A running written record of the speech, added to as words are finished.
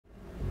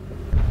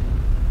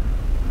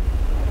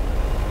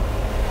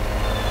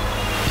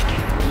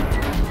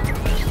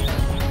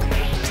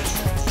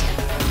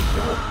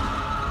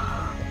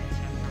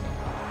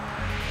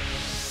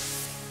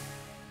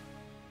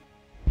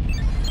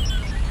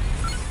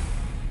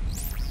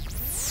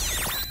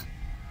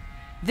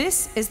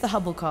This is the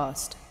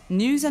Hubblecast,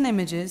 news and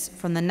images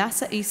from the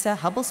NASA ESA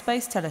Hubble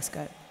Space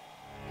Telescope.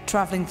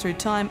 Travelling through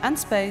time and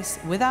space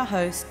with our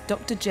host,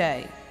 Dr.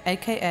 J,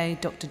 aka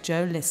Dr.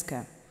 Joe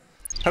Liska.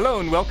 Hello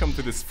and welcome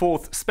to this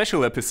fourth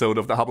special episode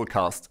of the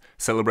Hubblecast,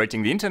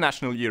 celebrating the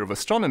International Year of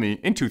Astronomy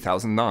in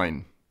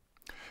 2009.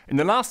 In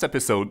the last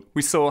episode,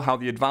 we saw how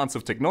the advance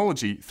of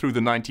technology through the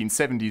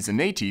 1970s and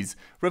 80s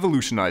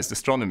revolutionized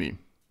astronomy.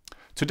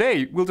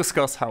 Today, we'll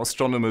discuss how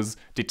astronomers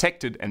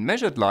detected and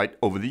measured light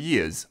over the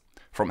years,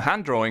 from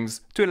hand drawings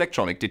to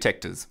electronic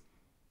detectors.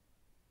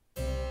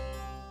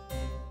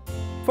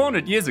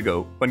 400 years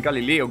ago, when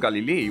Galileo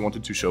Galilei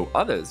wanted to show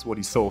others what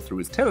he saw through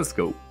his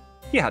telescope,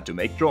 he had to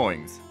make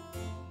drawings.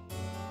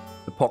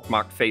 The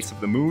pockmarked face of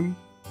the moon,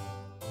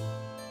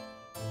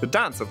 the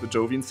dance of the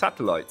Jovian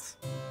satellites,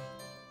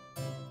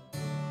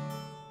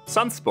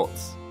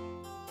 sunspots,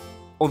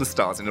 or the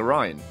stars in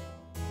Orion.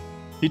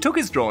 He took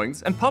his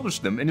drawings and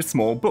published them in a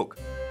small book,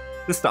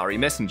 The Starry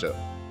Messenger.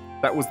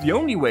 That was the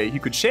only way he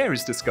could share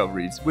his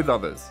discoveries with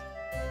others.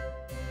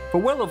 For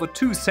well over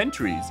 2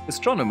 centuries,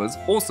 astronomers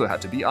also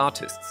had to be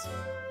artists.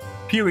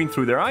 Peering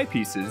through their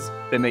eyepieces,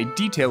 they made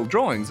detailed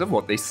drawings of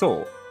what they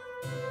saw.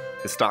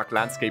 The stark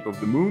landscape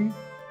of the moon,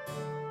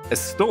 a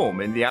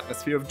storm in the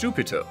atmosphere of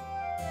Jupiter,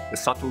 the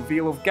subtle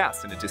veil of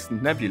gas in a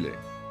distant nebulae.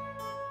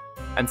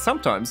 And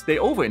sometimes they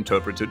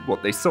overinterpreted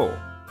what they saw.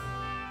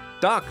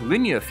 Dark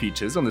linear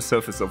features on the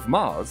surface of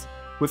Mars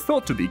were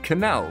thought to be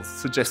canals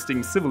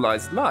suggesting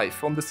civilized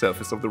life on the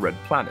surface of the red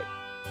planet.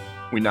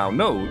 We now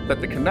know that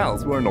the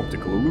canals were an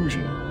optical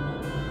illusion.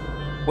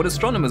 What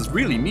astronomers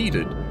really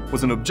needed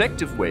was an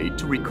objective way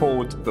to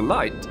record the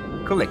light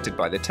collected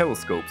by their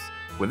telescopes,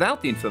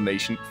 without the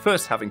information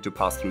first having to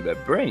pass through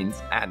their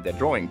brains and their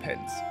drawing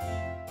pens.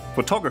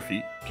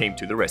 Photography came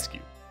to the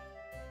rescue.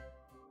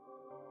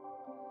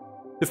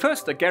 The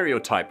first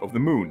daguerreotype of the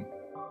moon.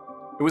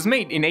 It was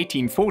made in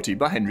 1840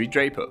 by Henry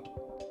Draper.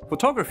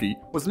 Photography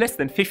was less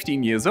than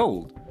 15 years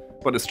old,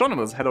 but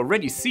astronomers had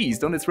already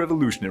seized on its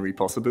revolutionary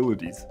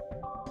possibilities.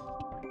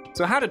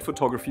 So how did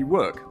photography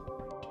work?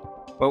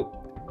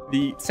 Well,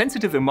 the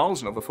sensitive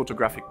emulsion of a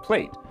photographic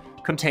plate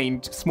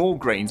contained small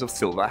grains of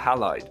silver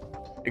halide.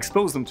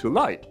 Expose them to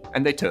light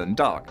and they turned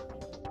dark.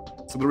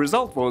 So the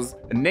result was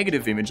a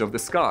negative image of the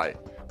sky,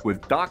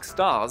 with dark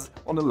stars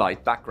on a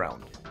light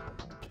background.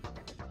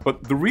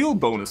 But the real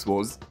bonus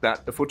was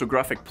that a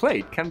photographic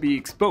plate can be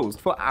exposed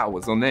for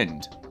hours on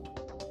end.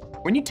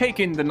 When you take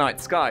in the night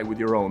sky with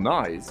your own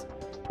eyes,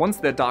 once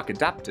they're dark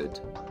adapted,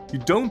 you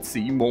don't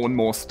see more and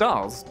more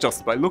stars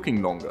just by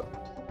looking longer.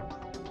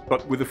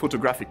 But with a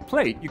photographic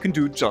plate, you can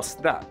do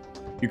just that.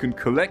 You can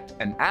collect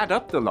and add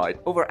up the light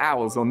over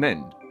hours on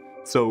end.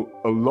 So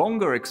a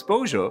longer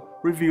exposure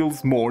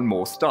reveals more and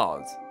more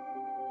stars.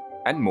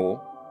 And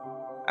more,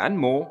 and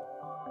more,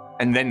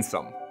 and then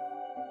some.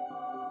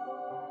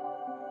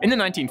 In the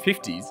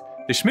 1950s,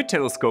 the Schmidt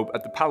telescope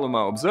at the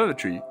Palomar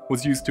Observatory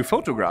was used to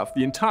photograph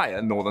the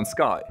entire northern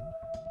sky.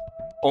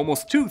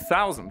 Almost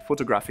 2,000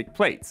 photographic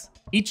plates,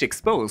 each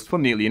exposed for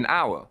nearly an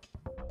hour.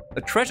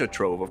 A treasure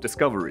trove of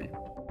discovery.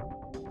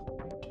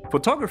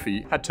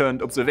 Photography had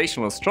turned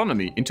observational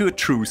astronomy into a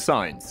true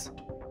science.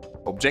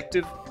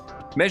 Objective,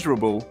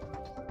 measurable,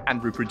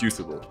 and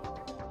reproducible.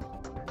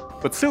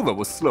 But silver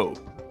was slow.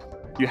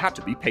 You had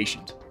to be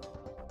patient.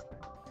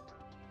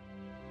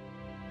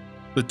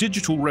 The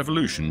digital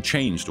revolution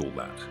changed all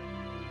that.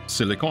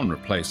 Silicon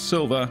replaced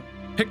silver,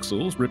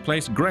 pixels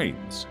replaced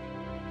grains.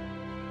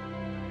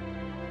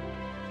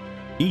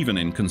 Even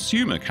in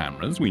consumer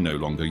cameras, we no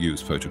longer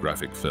use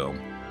photographic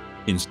film.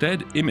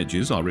 Instead,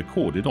 images are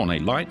recorded on a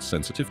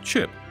light-sensitive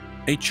chip,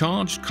 a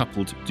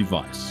charge-coupled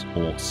device,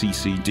 or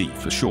CCD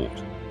for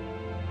short.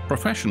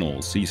 Professional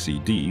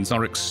CCDs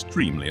are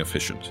extremely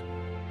efficient.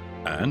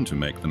 And to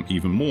make them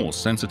even more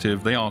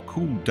sensitive, they are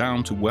cooled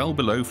down to well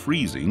below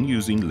freezing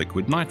using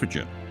liquid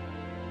nitrogen.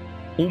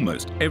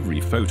 Almost every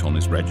photon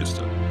is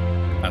registered.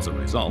 As a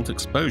result,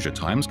 exposure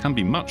times can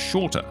be much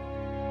shorter.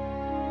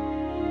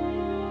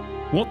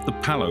 What the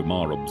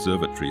Palomar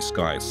Observatory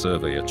Sky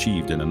Survey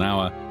achieved in an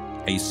hour,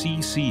 a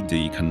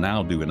CCD can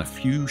now do in a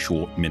few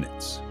short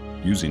minutes,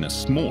 using a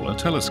smaller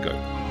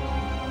telescope.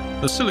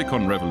 The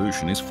silicon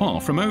revolution is far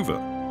from over.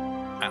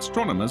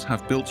 Astronomers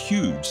have built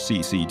huge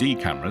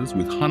CCD cameras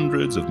with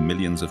hundreds of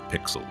millions of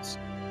pixels.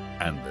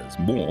 And there's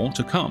more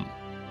to come.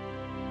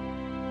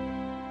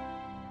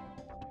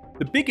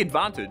 The big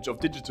advantage of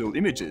digital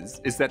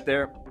images is that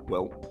they're,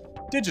 well,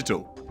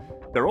 digital.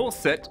 They're all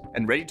set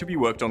and ready to be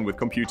worked on with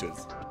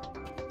computers.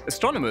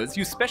 Astronomers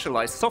use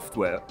specialized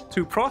software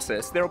to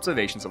process their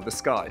observations of the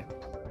sky.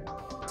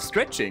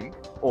 Stretching,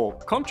 or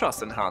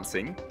contrast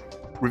enhancing,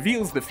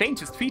 reveals the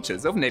faintest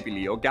features of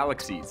nebulae or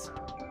galaxies.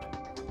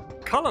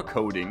 Color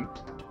coding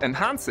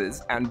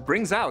enhances and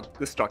brings out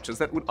the structures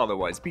that would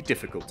otherwise be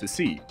difficult to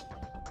see.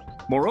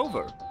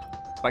 Moreover,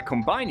 by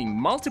combining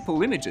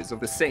multiple images of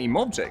the same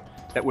object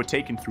that were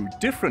taken through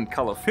different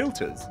color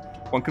filters,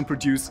 one can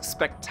produce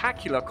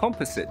spectacular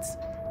composites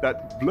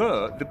that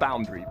blur the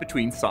boundary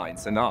between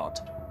science and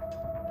art.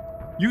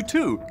 You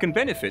too can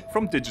benefit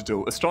from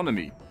digital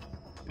astronomy.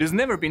 It has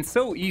never been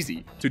so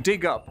easy to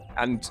dig up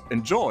and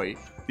enjoy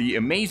the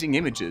amazing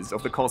images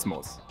of the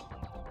cosmos.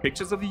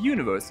 Pictures of the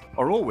universe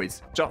are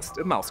always just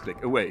a mouse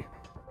click away.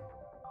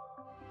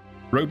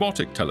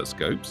 Robotic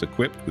telescopes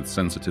equipped with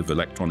sensitive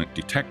electronic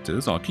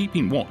detectors are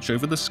keeping watch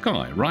over the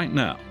sky right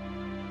now.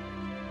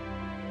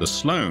 The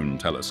Sloan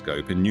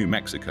telescope in New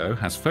Mexico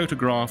has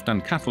photographed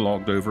and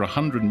catalogued over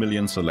 100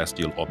 million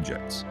celestial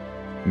objects,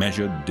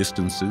 measured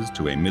distances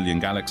to 1 million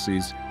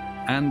galaxies,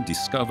 and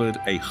discovered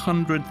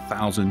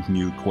 100,000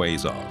 new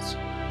quasars.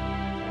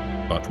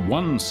 But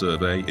one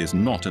survey is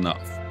not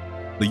enough.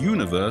 The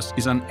universe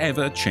is an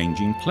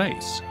ever-changing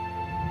place.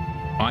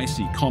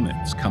 Icy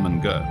comets come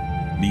and go,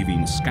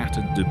 leaving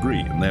scattered debris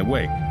in their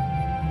wake.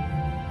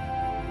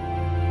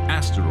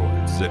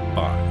 Asteroids zip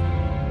by.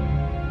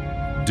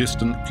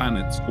 Distant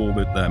planets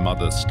orbit their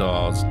mother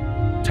stars,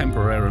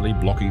 temporarily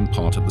blocking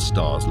part of the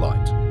star's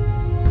light.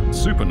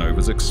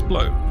 Supernovas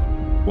explode,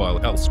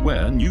 while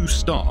elsewhere new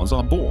stars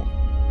are born.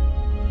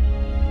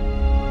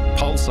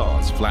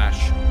 Pulsars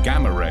flash,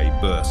 gamma-ray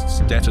bursts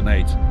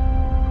detonate,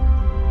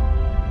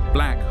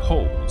 black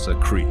holes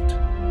accrete.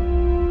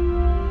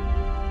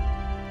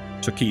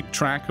 To keep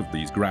track of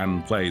these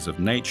grand plays of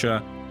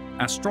nature,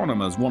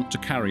 astronomers want to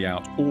carry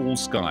out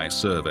all-sky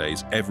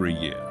surveys every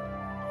year,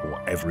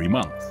 or every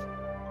month,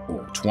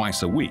 or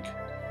twice a week.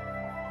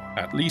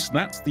 At least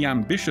that's the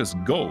ambitious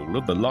goal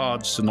of the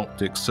Large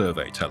Synoptic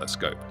Survey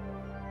Telescope.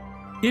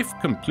 If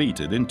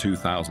completed in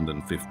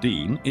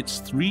 2015,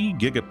 its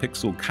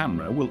 3-gigapixel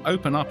camera will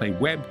open up a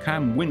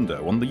webcam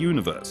window on the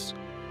universe.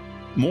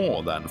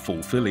 More than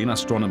fulfilling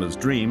astronomers'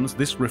 dreams,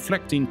 this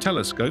reflecting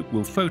telescope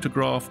will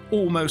photograph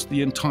almost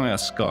the entire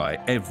sky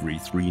every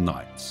 3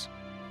 nights.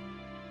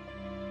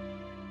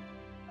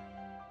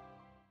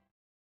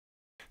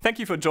 Thank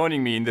you for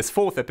joining me in this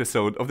 4th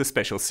episode of the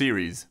special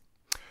series.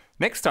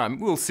 Next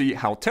time we'll see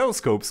how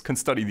telescopes can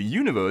study the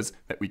universe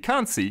that we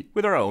can't see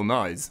with our own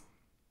eyes.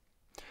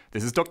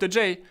 This is Dr.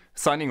 J,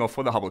 signing off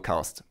for the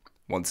Hubblecast.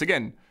 Once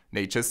again,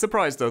 nature has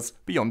surprised us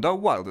beyond our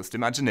wildest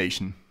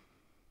imagination.